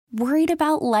Worried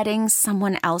about letting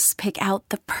someone else pick out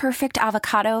the perfect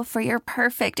avocado for your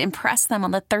perfect impress them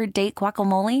on the third date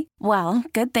guacamole? Well,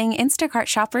 good thing Instacart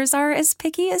shoppers are as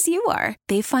picky as you are.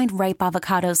 They find ripe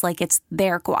avocados like it's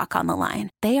their guac on the line.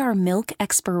 They are milk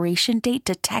expiration date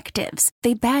detectives.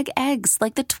 They bag eggs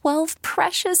like the 12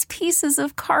 precious pieces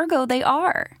of cargo they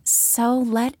are. So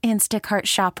let Instacart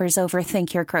shoppers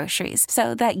overthink your groceries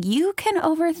so that you can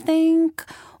overthink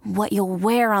what you'll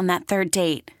wear on that third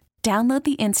date. Download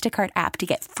the Instacart app to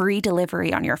get free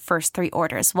delivery on your first 3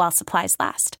 orders while supplies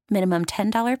last. Minimum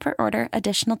 $10 per order.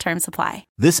 Additional terms apply.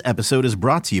 This episode is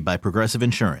brought to you by Progressive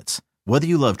Insurance. Whether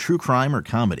you love true crime or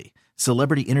comedy,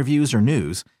 celebrity interviews or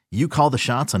news, you call the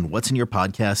shots on what's in your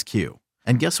podcast queue.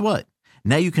 And guess what?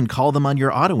 Now you can call them on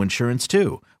your auto insurance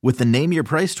too with the Name Your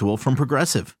Price tool from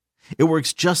Progressive. It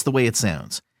works just the way it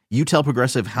sounds. You tell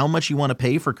Progressive how much you want to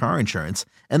pay for car insurance,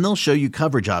 and they'll show you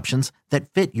coverage options that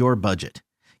fit your budget.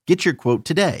 Get your quote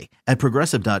today at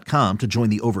Progressive.com to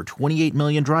join the over 28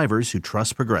 million drivers who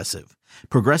trust Progressive.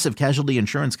 Progressive Casualty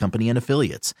Insurance Company and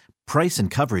Affiliates. Price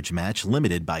and coverage match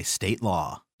limited by state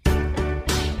law.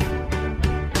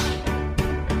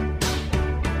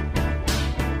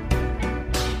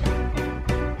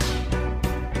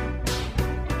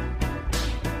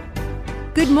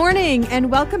 Good morning and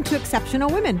welcome to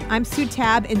Exceptional Women. I'm Sue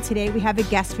Tabb, and today we have a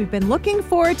guest we've been looking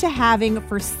forward to having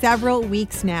for several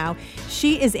weeks now.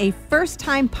 She is a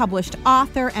first-time published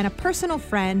author and a personal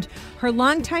friend. Her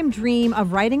longtime dream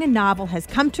of writing a novel has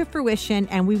come to fruition,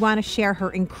 and we want to share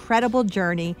her incredible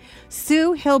journey.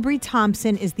 Sue Hilbrey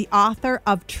Thomson is the author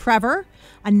of Trevor,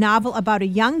 a novel about a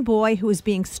young boy who is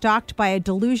being stalked by a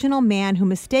delusional man who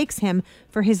mistakes him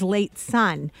for his late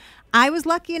son. I was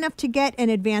lucky enough to get an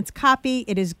advance copy.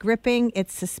 It is gripping,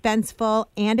 it's suspenseful,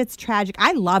 and it's tragic.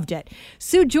 I loved it.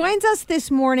 Sue joins us this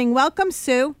morning. Welcome,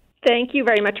 Sue. Thank you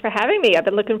very much for having me. I've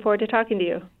been looking forward to talking to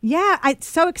you. Yeah, it's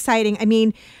so exciting. I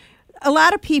mean, a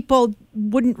lot of people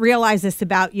wouldn't realize this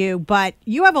about you, but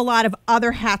you have a lot of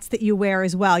other hats that you wear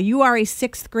as well. You are a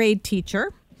 6th grade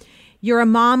teacher. You're a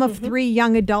mom of 3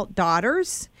 young adult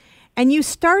daughters. And you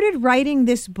started writing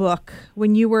this book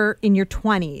when you were in your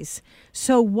 20s.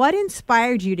 So what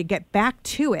inspired you to get back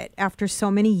to it after so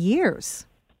many years?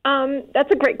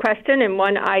 That's a great question, and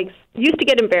one I used to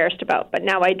get embarrassed about, but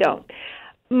now I don't.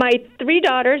 My 3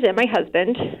 daughters and my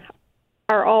husband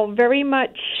are all very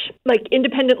much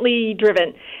independently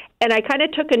driven. And I kind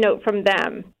of took a note from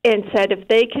them and said, if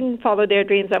they can follow their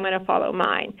dreams, I'm going to follow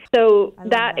mine. So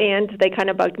that, and they kind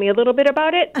of bugged me a little bit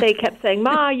about it. They kept saying,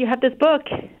 Ma, you have this book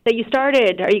that you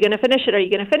started. Are you going to finish it? Are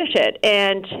you going to finish it?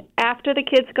 And after the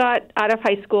kids got out of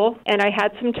high school and I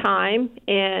had some time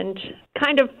and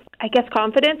kind of, I guess,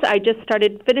 confidence, I just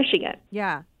started finishing it.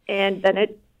 Yeah. And then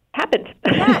it happened.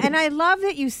 Yeah, and I love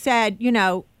that you said,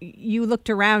 you looked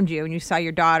around you and you saw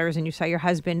your daughters and you saw your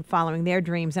husband following their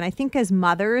dreams. And I think as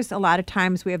mothers, a lot of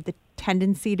times we have the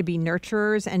tendency to be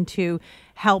nurturers and to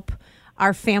help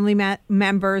our family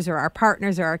members or our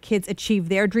partners or our kids achieve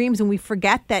their dreams. And we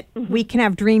forget that we can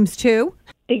have dreams too.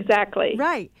 Exactly.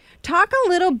 Right. Talk a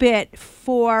little bit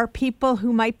for people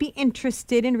who might be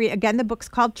interested in again, the book's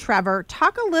called Trevor.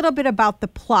 Talk a little bit about the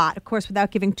plot, of course,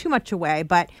 without giving too much away,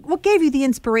 but what gave you the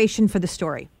inspiration for the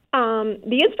story?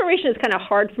 The inspiration is kind of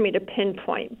hard for me to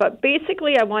pinpoint, but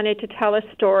basically I wanted to tell a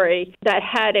story that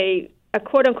had a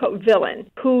quote-unquote villain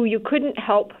who you couldn't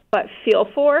help but feel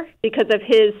for because of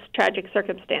his tragic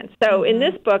circumstance. So in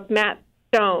this book, Matt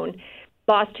Stone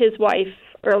lost his wife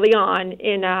early on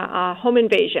in a home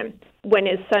invasion when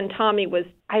his son Tommy was,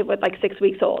 6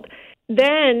 weeks old.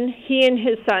 Then he and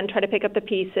his son try to pick up the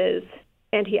pieces,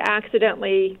 and he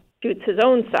accidentally shoots his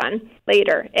own son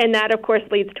later. And that, of course,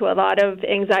 leads to a lot of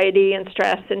anxiety and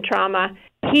stress and trauma.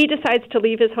 He decides to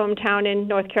leave his hometown in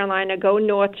North Carolina, go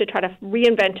north to try to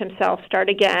reinvent himself, start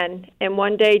again, and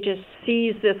one day just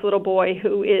sees this little boy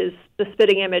who is the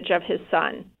spitting image of his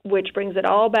son, which brings it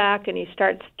all back, and he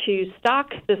starts to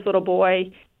stalk this little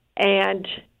boy and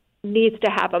needs to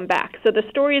have him back. So the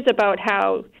story is about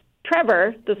how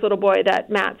Trevor, this little boy that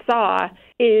Matt saw,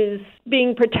 is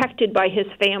being protected by his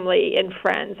family and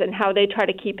friends and how they try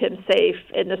to keep him safe,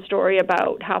 in the story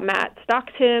about how Matt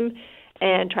stalks him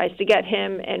and tries to get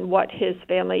him and what his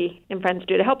family and friends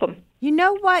do to help him. You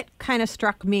know what kind of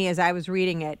struck me as I was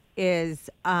reading it is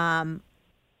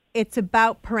it's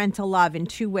about parental love in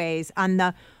 2 ways. On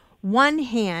the one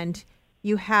hand,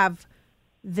 you have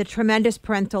the tremendous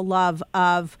parental love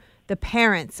of the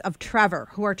parents of Trevor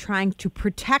who are trying to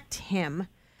protect him.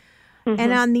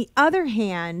 And on the other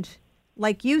hand,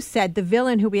 like you said, the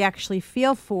villain who we actually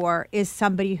feel for is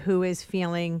somebody who is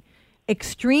feeling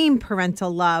extreme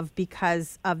parental love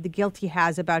because of the guilt he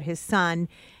has about his son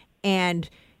and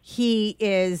he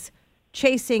is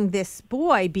chasing this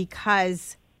boy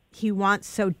because he wants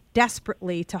so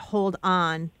desperately to hold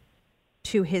on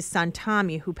to his son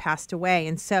Tommy, who passed away.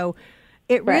 And so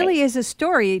it really is a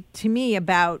story to me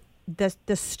about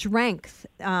the strength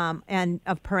and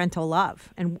of parental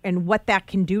love and what that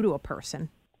can do to a person.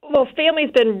 Well,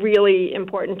 family's been really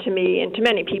important to me and to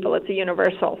many people. It's a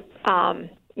universal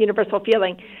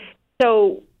feeling.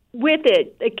 So with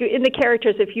it, in the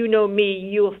characters, if you know me,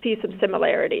 you'll see some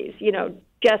similarities. You know,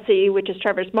 Jessie, which is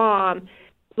Trevor's mom,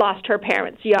 lost her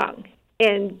parents young.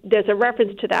 And there's a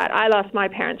reference to that. I lost my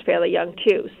parents fairly young,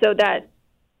 too. So that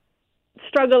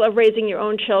struggle of raising your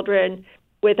own children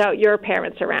without your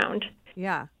parents around.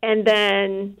 Yeah. And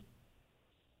then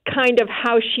kind of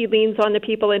how she leans on the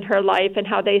people in her life and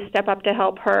how they step up to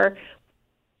help her.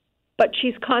 But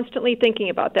she's constantly thinking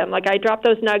about them. Like I drop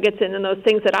those nuggets in and those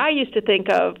things that I used to think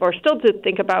of or still do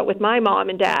think about with my mom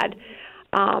and dad.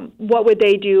 What would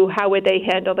they do? How would they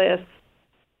handle this?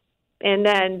 And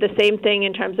then the same thing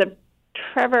in terms of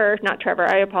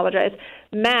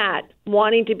Matt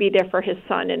wanting to be there for his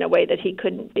son in a way that he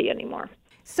couldn't be anymore.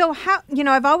 So how,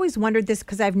 I've always wondered this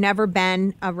because I've never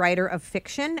been a writer of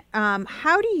fiction.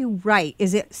 How do you write?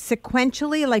 Is it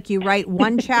sequentially, like you write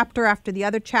one chapter after the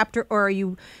other chapter, or are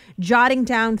you jotting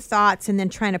down thoughts and then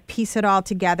trying to piece it all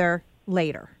together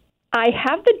later? I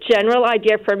have the general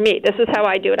idea for me. This is how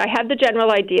I do it. I have the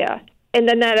general idea, and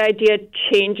then that idea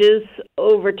changes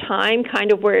over time,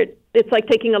 kind of where it's like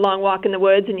taking a long walk in the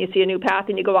woods and you see a new path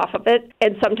and you go off of it.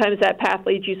 And sometimes that path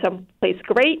leads you someplace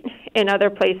great. In other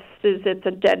places, it's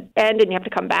a dead end and you have to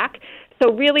come back.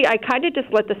 So really, I kind of just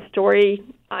let the story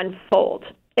unfold.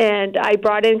 And I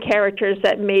brought in characters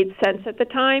that made sense at the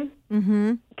time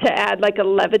to add like a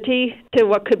levity to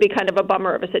what could be kind of a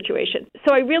bummer of a situation.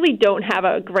 So I really don't have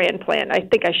a grand plan. I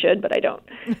think I should, but I don't.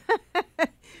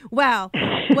 Well,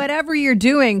 whatever you're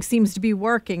doing seems to be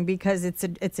working because it's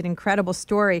an incredible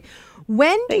story.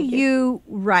 When do you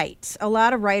write? A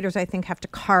lot of writers, I think, have to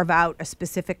carve out a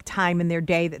specific time in their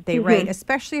day that they write,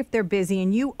 especially if they're busy.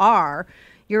 And you're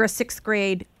a 6th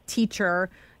grade teacher.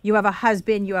 You have a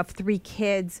husband. You have 3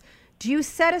 kids. Do you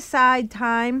set aside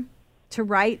time to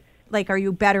write? Like, are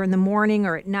you better in the morning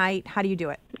or at night? How do you do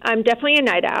it? I'm definitely a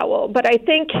night owl, but I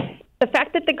think the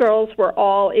fact that the girls were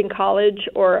all in college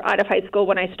or out of high school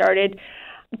when I started,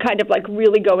 kind of like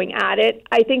really going at it,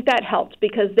 I think that helped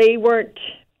because they weren't,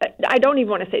 I don't even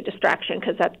want to say distraction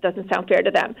because that doesn't sound fair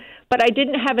to them, but I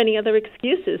didn't have any other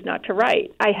excuses not to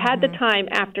write. I had the time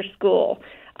after school,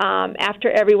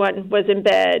 after everyone was in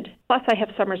bed, plus I have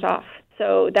summers off.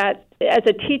 So that, as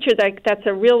a teacher, that's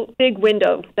a real big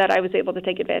window that I was able to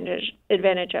take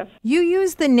advantage of. You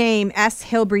use the name S.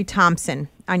 Hilbrey Thomson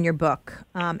on your book.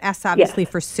 S obviously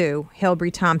for Sue,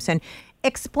 Hilbrey Thomson.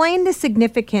 Explain the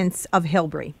significance of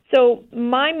Hilbrey. So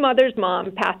my mother's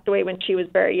mom passed away when she was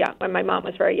very young, when my mom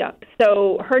was very young.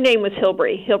 So her name was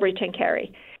Hilbrey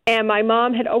Tenkeri. And my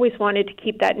mom had always wanted to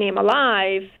keep that name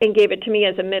alive and gave it to me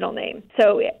as a middle name.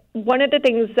 So one of the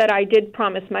things that I did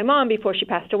promise my mom before she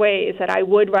passed away is that I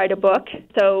would write a book.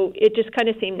 So it just kind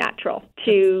of seemed natural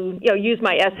to use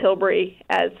my S. Hilbrey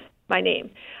as my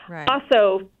name. Right.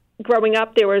 Also, growing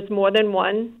up, there was more than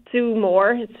one Sue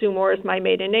Moore. Sue Moore is my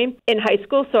maiden name in high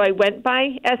school. So I went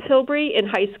by S. Hilbrey in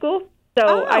high school.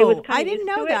 So I was kind of didn't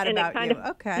know that about you.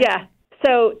 Okay. Yeah.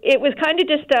 So it was kind of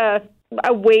just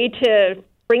a way to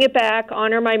bring it back,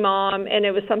 honor my mom, and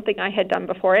it was something I had done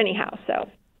before anyhow. So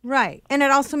right, and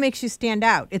it also makes you stand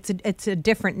out. It's a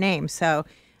different name, so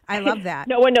I love that.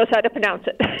 No one knows how to pronounce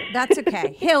it. That's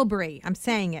okay. Hilbrey, I'm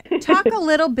saying it. Talk a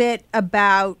little bit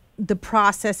about the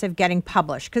process of getting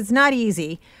published, because it's not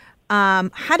easy.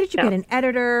 How did you get an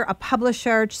editor, a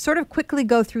publisher? Just sort of quickly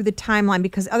go through the timeline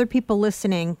because other people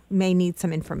listening may need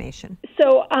some information.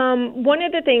 So one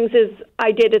of the things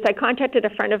I contacted a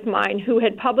friend of mine who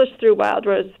had published through Wild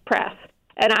Rose Press,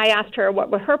 and I asked her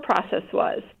what her process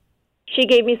was. She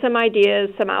gave me some ideas,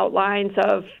 some outlines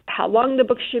of how long the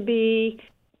book should be,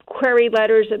 query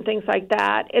letters and things like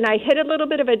that. And I hit a little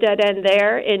bit of a dead end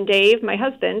there, and Dave, my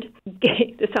husband,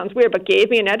 this sounds weird, but gave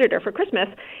me an editor for Christmas,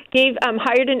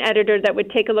 hired an editor that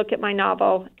would take a look at my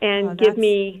novel and give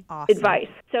me advice.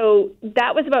 So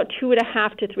that was about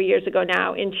 2.5 to 3 years ago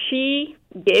now, and she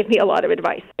gave me a lot of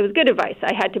advice. It was good advice.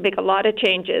 I had to make a lot of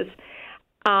changes.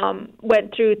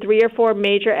 Went through 3 or 4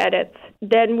 major edits.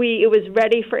 Then it was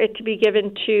ready for it to be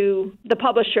given to the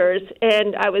publishers,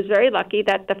 and I was very lucky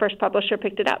that the first publisher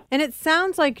picked it up. And it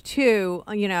sounds like, too,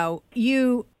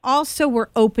 you also were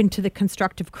open to the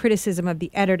constructive criticism of the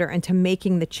editor and to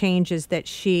making the changes that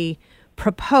she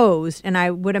proposed, and I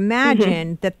would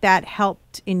imagine that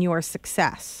helped in your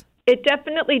success. It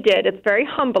definitely did. It's very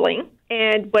humbling.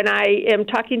 And when I am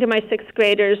talking to my sixth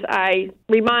graders, I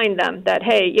remind them that,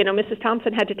 hey, Mrs.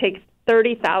 Thomson had to take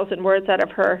 30,000 words out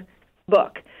of her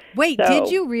book. Wait, So,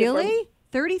 did you really?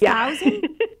 30,000?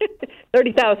 Yeah.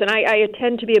 30,000. I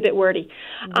tend to be a bit wordy.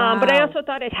 Wow. But I also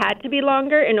thought it had to be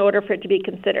longer in order for it to be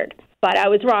considered. But I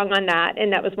was wrong on that,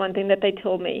 and that was one thing that they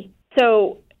told me.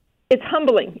 So it's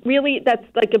humbling. Really, that's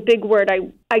like a big word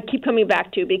I keep coming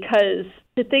back to, because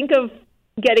to think of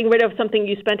getting rid of something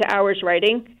you spent hours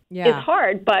writing is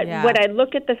hard. But when I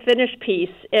look at the finished piece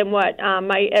and what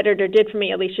my editor did for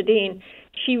me, Alicia Dean,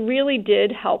 she really did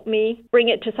help me bring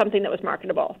it to something that was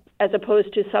marketable, as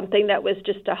opposed to something that was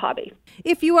just a hobby.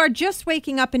 If you are just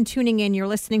waking up and tuning in, you're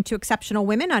listening to Exceptional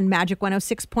Women on Magic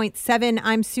 106.7.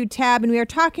 I'm Sue Tabb, and we are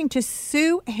talking to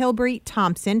Sue Hilbrey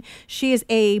Thomson. She is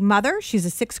a mother, she's a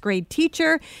sixth grade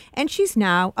teacher, and she's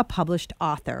now a published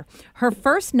author. Her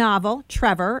first novel,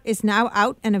 Trevor, is now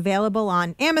out and available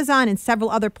on Amazon and several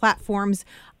other platforms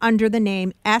under the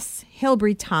name S.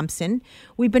 Hilbrey Thomson.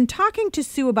 We've been talking to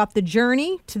Sue about the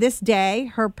journey to this day,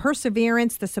 her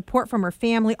perseverance, the support from her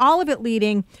family, all of it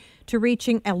leading to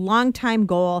reaching a longtime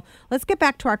goal. Let's get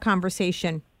back to our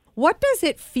conversation. What does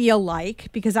it feel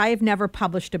like, because I have never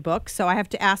published a book, so I have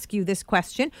to ask you this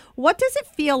question. What does it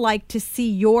feel like to see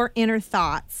your inner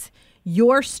thoughts,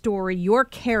 your story, your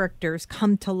characters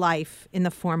come to life in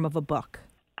the form of a book?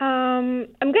 I'm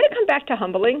going to come back to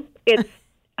humbling. It's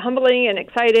humbling and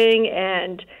exciting,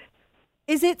 and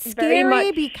is it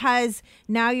scary because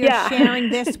now you're sharing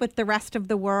this with the rest of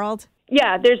the world?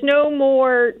 Yeah, there's no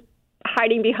more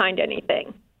hiding behind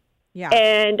anything. Yeah.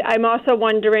 And I'm also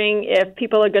wondering if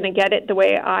people are going to get it the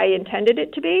way I intended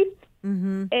it to be.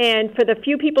 Mm-hmm. And for the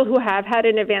few people who have had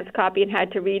an advanced copy and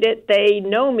had to read it, they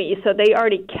know me, so they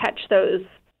already catch those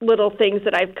little things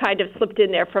that I've kind of slipped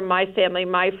in there from my family,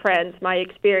 my friends, my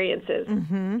experiences.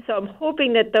 Mm-hmm. So I'm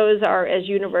hoping that those are as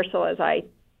universal as I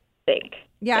think.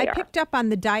 Yeah, I picked up on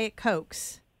the Diet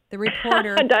Cokes. The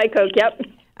reporter. Diet Coke, yep.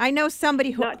 I know somebody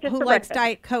who likes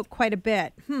Diet Coke quite a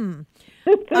bit. And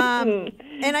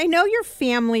I know your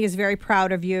family is very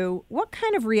proud of you. What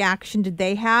kind of reaction did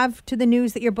they have to the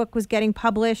news that your book was getting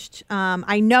published?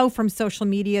 I know from social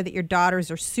media that your daughters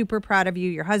are super proud of you,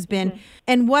 your husband. Mm-hmm.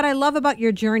 And what I love about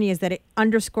your journey is that it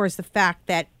underscores the fact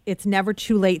that it's never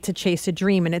too late to chase a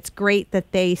dream. And it's great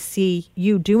that they see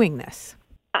you doing this.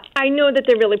 I know that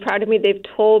they're really proud of me. They've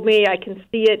told me. I can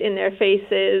see it in their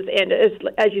faces. And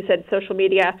as you said, social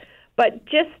media. But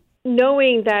just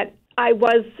knowing that I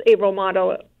was a role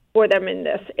model for them in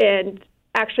this, and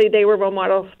actually they were role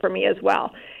models for me as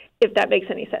well, if that makes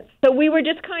any sense. So we were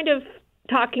just kind of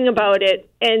talking about it,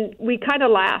 and we kind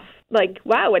of laughed, like,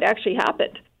 wow, it actually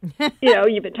happened.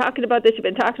 You've been talking about this,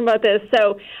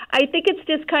 So I think it's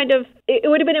just kind of, it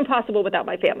would have been impossible without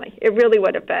my family. It really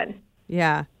would have been.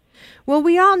 Yeah. Well,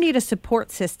 we all need a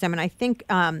support system, and I think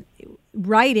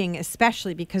writing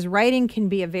especially, because writing can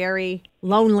be a very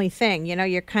lonely thing.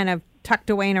 You're kind of tucked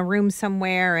away in a room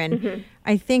somewhere, and mm-hmm.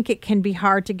 I think it can be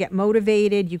hard to get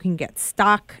motivated. You can get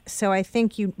stuck. So I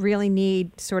think you really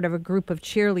need sort of a group of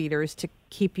cheerleaders to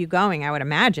keep you going, I would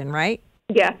imagine, right?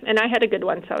 Yeah, and I had a good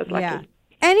one, so I was lucky. Yeah.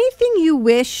 Anything you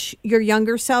wish your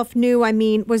younger self knew? I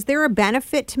mean, was there a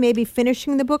benefit to maybe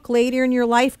finishing the book later in your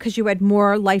life because you had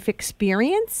more life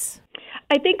experience?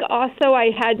 I think also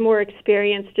I had more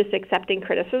experience just accepting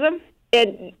criticism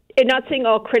and not seeing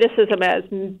all criticism as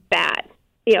bad.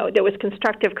 There was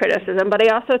constructive criticism, but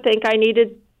I also think I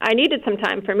needed some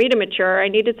time for me to mature. I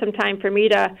needed some time for me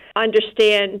to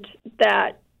understand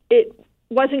that it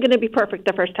wasn't going to be perfect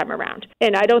the first time around.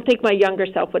 And I don't think my younger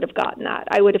self would have gotten that.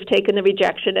 I would have taken the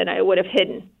rejection and I would have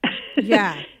hidden.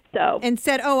 Yeah. And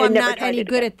said, I'm not any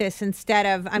good at this, instead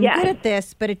of I'm good at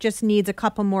this, but it just needs a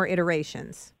couple more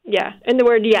iterations. Yeah. And the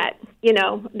word yet,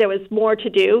 there was more to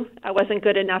do. I wasn't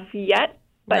good enough yet.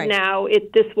 But now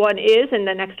this one is, and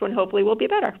the next one hopefully will be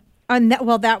better.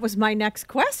 That was my next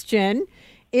question.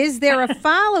 Is there a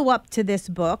follow-up to this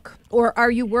book, or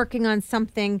are you working on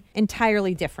something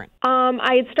entirely different?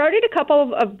 I had started a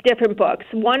couple of different books.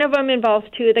 One of them involves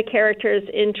two of the characters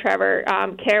in Trevor,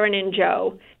 Karen and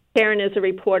Joe. Karen is a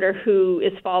reporter who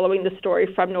is following the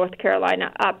story from North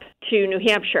Carolina up to New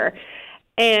Hampshire.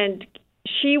 And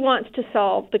she wants to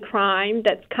solve the crime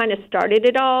that kind of started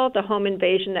it all, the home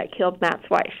invasion that killed Matt's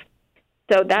wife.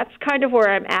 So that's kind of where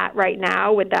I'm at right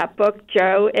now with that book.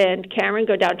 Joe and Karen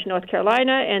go down to North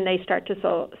Carolina, and they start to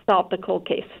solve the cold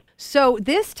case. So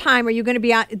this time, are you going to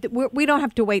be out? We don't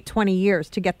have to wait 20 years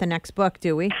to get the next book,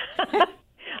 do we?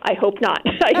 I hope not.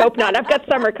 I've got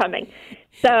summer coming.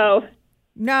 So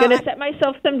No. Going to set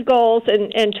myself some goals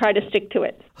and try to stick to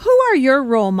it. Who are your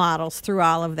role models through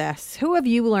all of this? Who have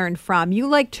you learned from? You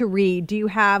like to read. Do you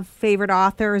have favorite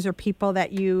authors or people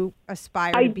that you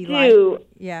aspire to be like? I do.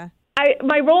 Yeah.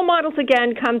 My role models,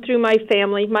 again, come through my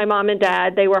family, my mom and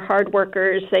dad. They were hard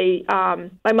workers.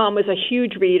 My mom was a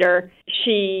huge reader.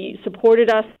 She supported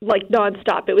us like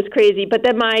nonstop. It was crazy. But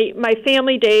then my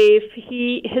family, Dave,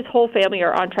 his whole family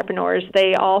are entrepreneurs.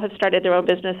 They all have started their own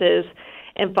businesses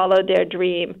and followed their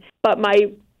dream. But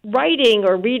my writing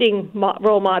or reading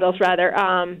role models, rather,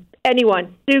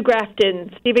 anyone. Sue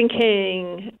Grafton, Stephen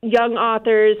King, young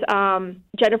authors,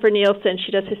 Jennifer Nielsen,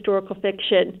 she does historical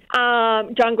fiction,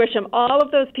 John Grisham, all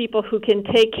of those people who can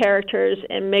take characters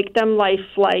and make them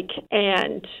lifelike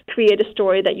and create a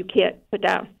story that you can't put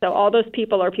down. So all those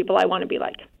people are people I want to be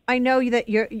like. I know that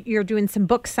you're doing some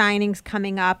book signings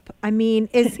coming up. I mean,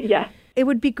 yeah. It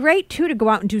would be great, too, to go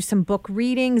out and do some book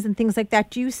readings and things like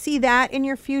that. Do you see that in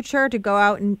your future, to go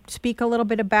out and speak a little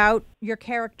bit about your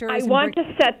characters? I want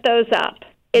to set those up.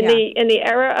 In the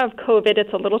era of COVID,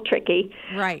 it's a little tricky.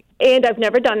 Right. And I've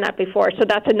never done that before, so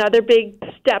that's another big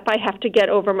step I have to get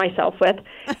over myself with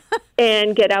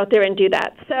and get out there and do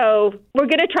that. So we're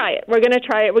going to try it. We're going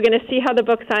to see how the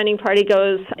book signing party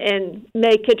goes and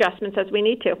make adjustments as we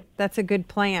need to. That's a good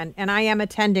plan. And I am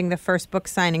attending the first book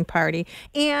signing party.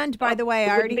 And by the way,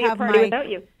 I already have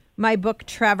my book,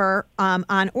 Trevor,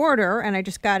 on order, and I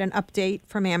just got an update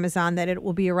from Amazon that it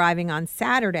will be arriving on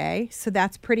Saturday, so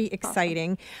that's pretty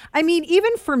exciting. Awesome. I mean,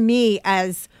 even for me,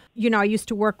 as you know, I used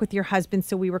to work with your husband,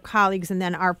 so we were colleagues, and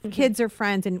then our kids are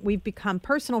friends, and we've become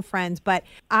personal friends, but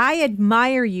I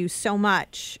admire you so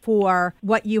much for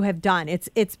what you have done.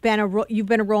 You've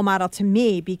been a role model to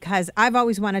me, because I've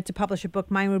always wanted to publish a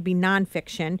book. Mine would be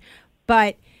nonfiction,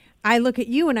 but I look at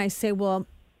you and I say, well,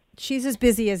 she's as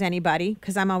busy as anybody,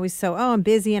 because I'm always I'm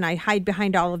busy, and I hide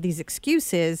behind all of these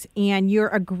excuses. And you're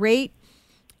a great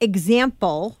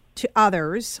example to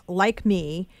others like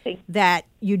me that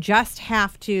you just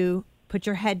have to put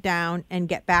your head down and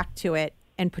get back to it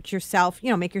and put yourself,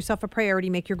 make yourself a priority,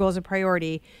 make your goals a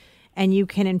priority, and you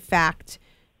can, in fact,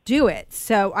 do it.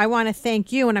 So I want to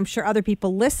thank you, and I'm sure other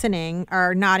people listening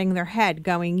are nodding their head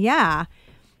going, yeah,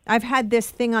 I've had this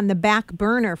thing on the back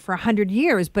burner for 100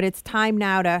 years, but it's time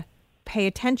now to pay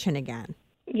attention again.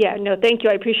 Yeah, no, thank you.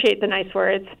 I appreciate the nice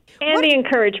words and the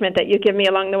encouragement that you give me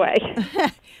along the way.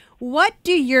 What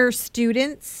do your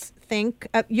students think?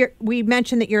 We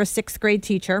mentioned that you're a 6th grade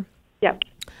teacher. Yep.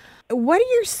 What do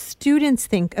your students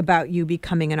think about you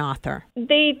becoming an author?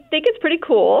 They think it's pretty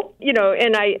cool,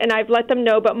 and I've let them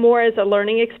know, but more as a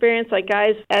learning experience. Like,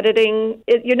 guys, editing,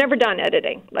 you're never done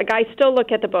editing. Like, I still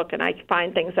look at the book and I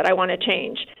find things that I want to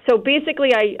change. So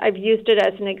basically, I've used it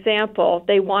as an example.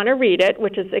 They want to read it,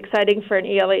 which is exciting for an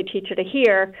ELA teacher to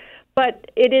hear,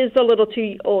 but it is a little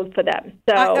too old for them.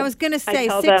 So I was going to say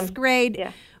 6th grade.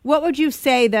 Yeah. What would you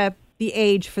say the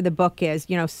age for the book is,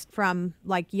 from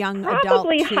like young adult?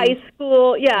 Probably high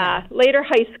school, later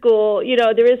high school.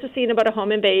 There is a scene about a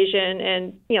home invasion,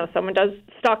 and, someone does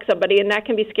stalk somebody, and that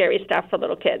can be scary stuff for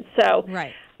little kids. So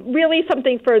really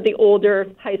something for the older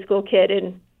high school kid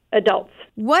and adults.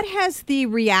 What has the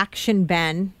reaction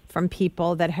been from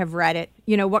people that have read it?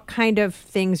 What kind of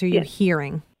things are you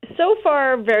hearing? So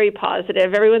far, very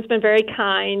positive. Everyone's been very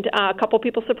kind. A couple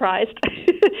people surprised.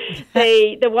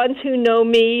 The ones who know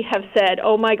me have said,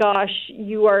 "Oh my gosh,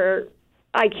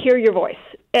 I hear your voice,"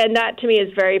 and that to me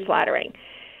is very flattering.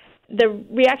 The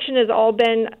reaction has all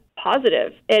been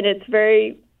positive, and it's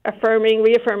very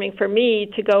reaffirming for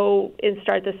me to go and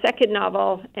start the second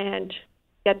novel and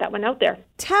get that one out there.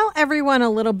 Tell everyone a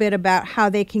little bit about how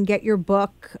they can get your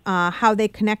book, how they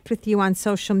connect with you on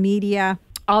social media.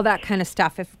 All that kind of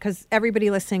stuff, because everybody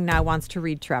listening now wants to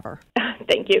read Trevor.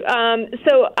 Thank you.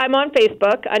 So I'm on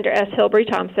Facebook under S. Hilbery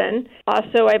Thomson.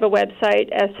 Also, I have a website,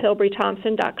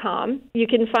 shilburythomson.com. You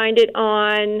can find it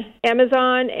on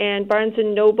Amazon and Barnes &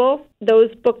 Noble. Those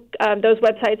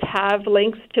websites have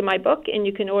links to my book, and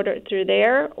you can order it through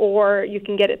there, or you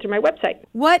can get it through my website.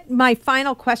 My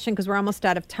final question, because we're almost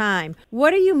out of time,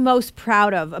 what are you most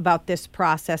proud of about this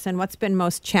process, and what's been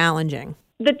most challenging?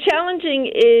 The challenging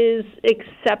is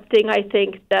accepting, I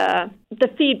think, the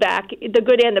feedback, the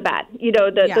good and the bad.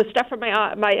 The stuff from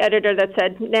my editor that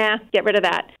said, nah, get rid of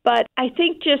that. But I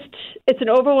think it's an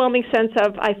overwhelming sense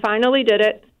of, I finally did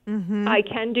it. Mm-hmm. I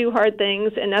can do hard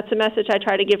things, and that's a message I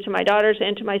try to give to my daughters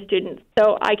and to my students.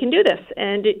 So I can do this,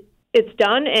 and it's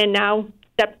done, and now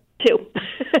step 2.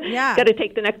 Got to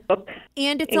take the next book.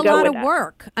 And it's a lot of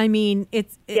work. I mean,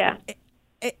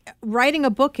 writing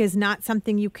a book is not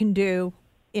something you can do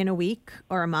in a week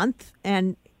or a month,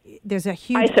 and there's a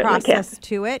huge process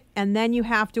to it. And then you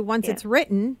have to, once it's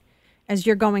written, as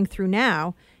you're going through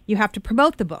now, you have to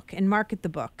promote the book and market the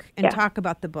book and talk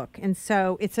about the book. And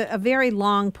so it's a very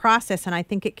long process, and I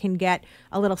think it can get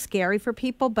a little scary for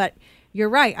people. But you're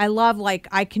right. I love, like,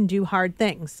 I can do hard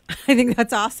things. I think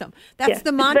that's awesome. That's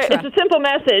the mantra. It's a simple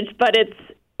message, but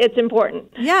it's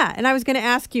important. Yeah, and I was going to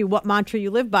ask you what mantra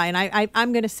you live by, and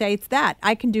I'm going to say it's that.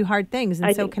 I can do hard things,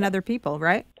 and so can other people,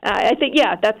 right? I think,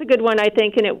 that's a good one, I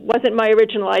think, and it wasn't my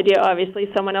original idea,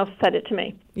 obviously. Someone else said it to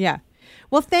me. Yeah.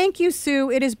 Well, thank you, Sue.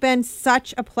 It has been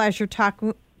such a pleasure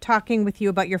talking with you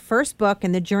about your first book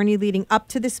and the journey leading up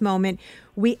to this moment.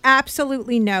 We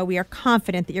absolutely know, we are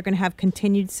confident that you're going to have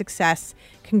continued success.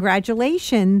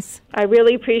 Congratulations. I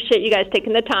really appreciate you guys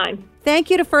taking the time.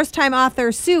 Thank you to first-time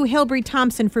author Sue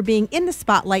Hilbrey-Thomson for being in the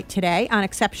spotlight today on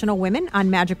Exceptional Women on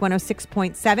Magic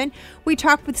 106.7. We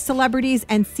talked with celebrities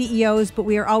and CEOs, but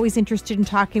we are always interested in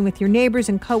talking with your neighbors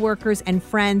and coworkers and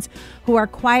friends who are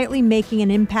quietly making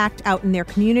an impact out in their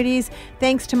communities.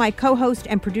 Thanks to my co-host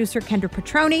and producer, Kendra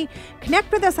Petroni.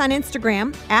 Connect with us on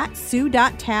Instagram at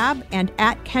Sue.tab and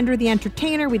at Kendra the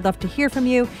Entertainer. We'd love to hear from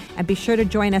you. And be sure to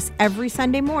join us every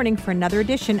Sunday morning for another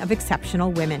edition of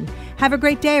Exceptional Women. Have a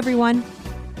great day, everyone.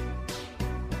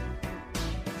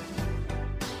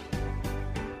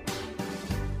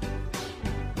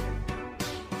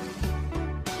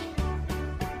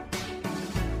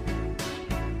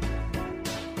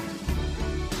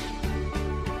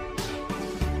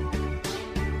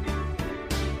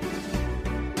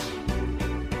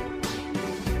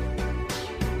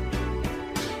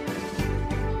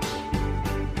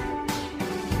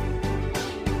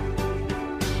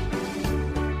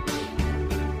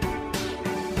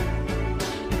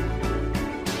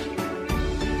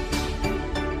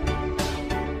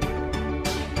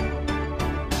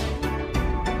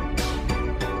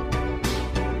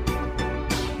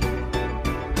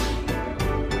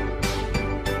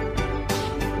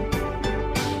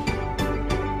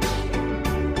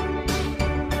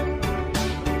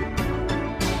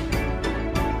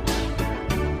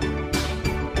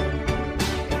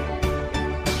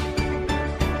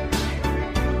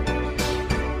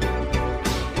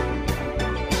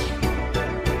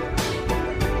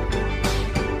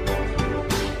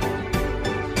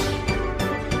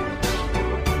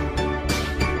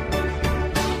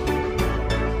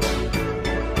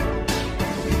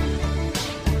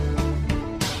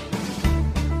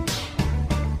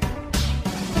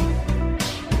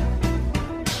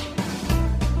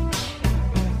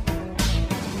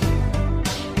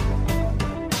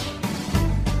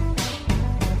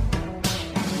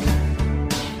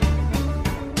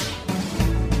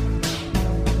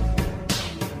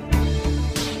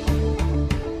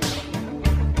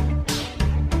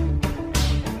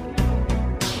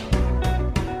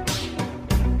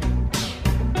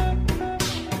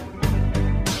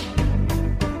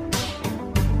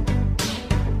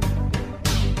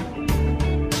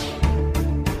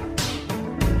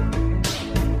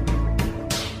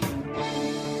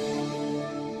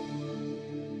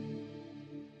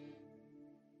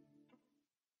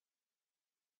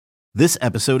 This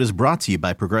episode is brought to you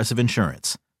by Progressive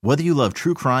Insurance. Whether you love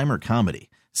true crime or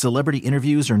comedy, celebrity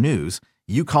interviews or news,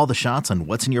 you call the shots on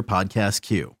what's in your podcast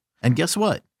queue. And guess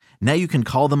what? Now you can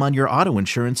call them on your auto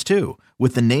insurance too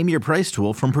with the Name Your Price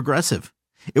tool from Progressive.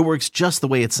 It works just the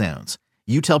way it sounds.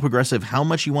 You tell Progressive how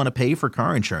much you want to pay for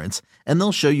car insurance, and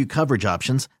they'll show you coverage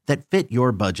options that fit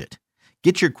your budget.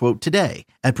 Get your quote today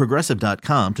at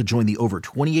Progressive.com to join the over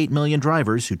 28 million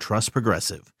drivers who trust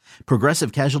Progressive.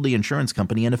 Progressive Casualty Insurance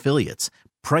Company and Affiliates.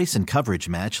 Price and coverage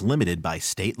match limited by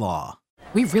state law.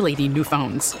 We really need new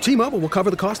phones. T-Mobile will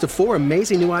cover the cost of 4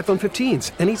 amazing new iPhone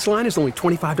 15s, and each line is only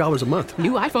 $25 a month.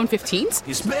 New iPhone 15s?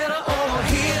 It's better over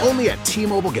here. Only at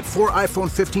T-Mobile, get 4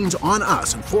 iPhone 15s on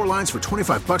us and 4 lines for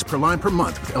 $25 per line per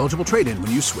month with eligible trade-in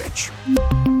when you switch.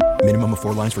 Minimum of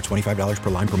 4 lines for $25 per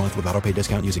line per month with autopay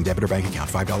discount using debit or bank account.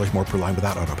 $5 more per line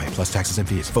without autopay, plus taxes and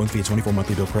fees. Phone fee at 24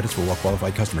 monthly bill credits for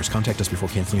well-qualified customers. Contact us before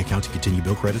canceling account to continue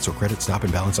bill credits or credit stop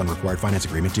and balance on required finance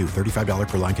agreement due. $35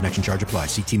 per line connection charge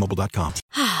applies. See T-Mobile.com.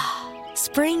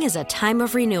 Spring is a time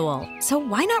of renewal, so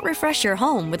why not refresh your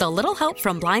home with a little help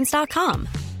from Blinds.com?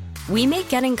 We make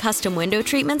getting custom window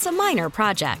treatments a minor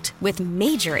project with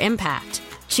major impact.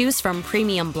 Choose from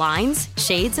premium blinds,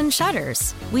 shades, and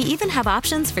shutters. We even have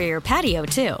options for your patio,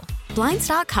 too.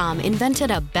 Blinds.com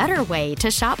invented a better way to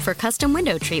shop for custom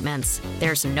window treatments.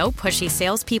 There's no pushy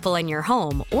salespeople in your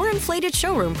home or inflated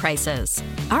showroom prices.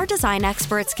 Our design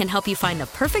experts can help you find the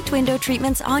perfect window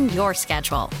treatments on your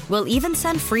schedule. We'll even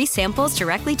send free samples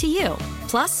directly to you.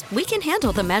 Plus, we can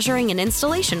handle the measuring and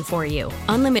installation for you.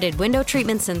 Unlimited window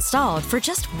treatments installed for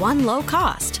just one low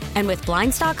cost. And with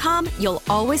Blinds.com, you'll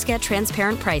always get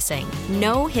transparent pricing.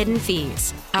 No hidden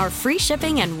fees. Our free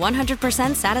shipping and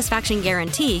 100% satisfaction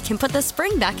guarantee can put the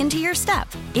spring back into your step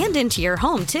and into your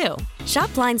home, too.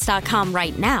 Shop Blinds.com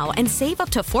right now and save up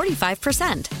to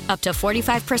 45%. Up to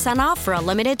 45% off for a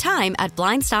limited time at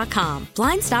Blinds.com.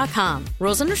 Blinds.com.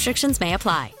 Rules and restrictions may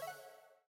apply.